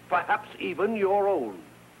destruction, perhaps even your own.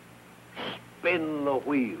 Spin the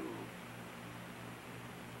wheel.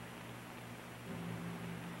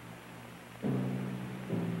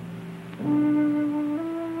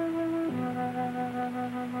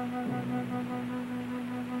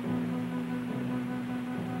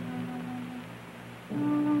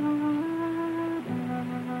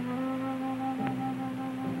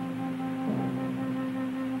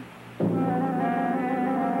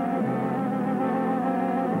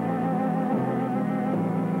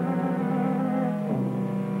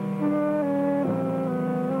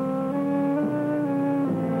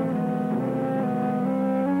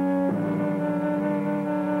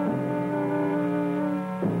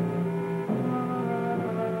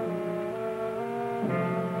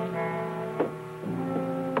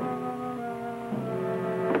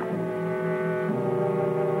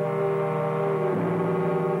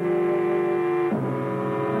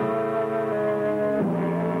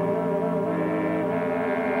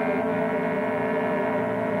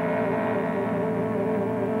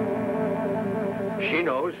 She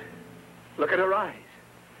knows. Look at her eyes.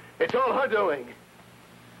 It's all her doing.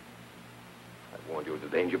 I warned you of the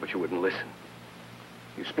danger, but you wouldn't listen.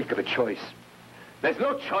 You speak of a choice. There's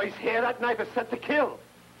no choice here. That knife is set to kill.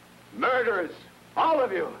 Murderers. All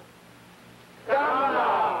of you.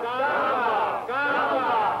 Gamba! Gamba!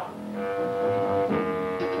 Gamba!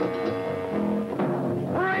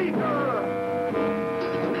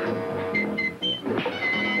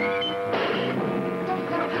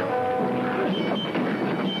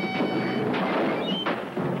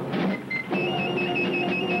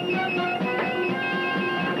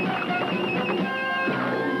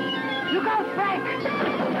 Look out, Frank!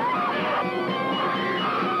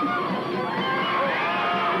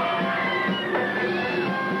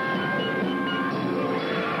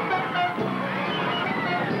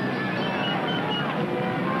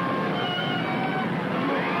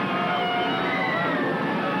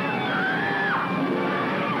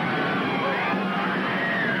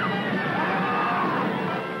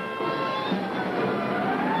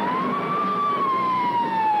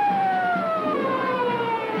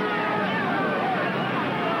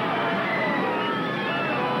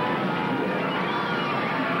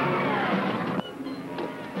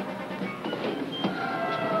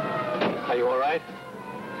 Are you all right?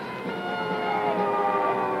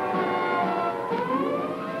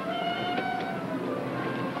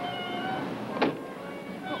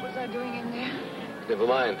 What was I doing in there? Never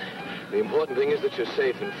mind. The important thing is that you're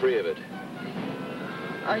safe and free of it.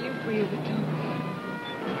 Are you free of it, too?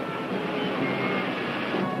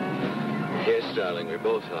 Yes, darling, we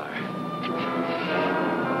both are.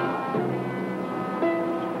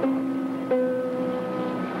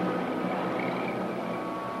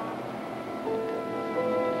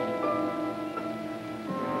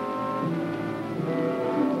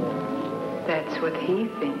 That's what he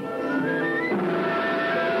thinks.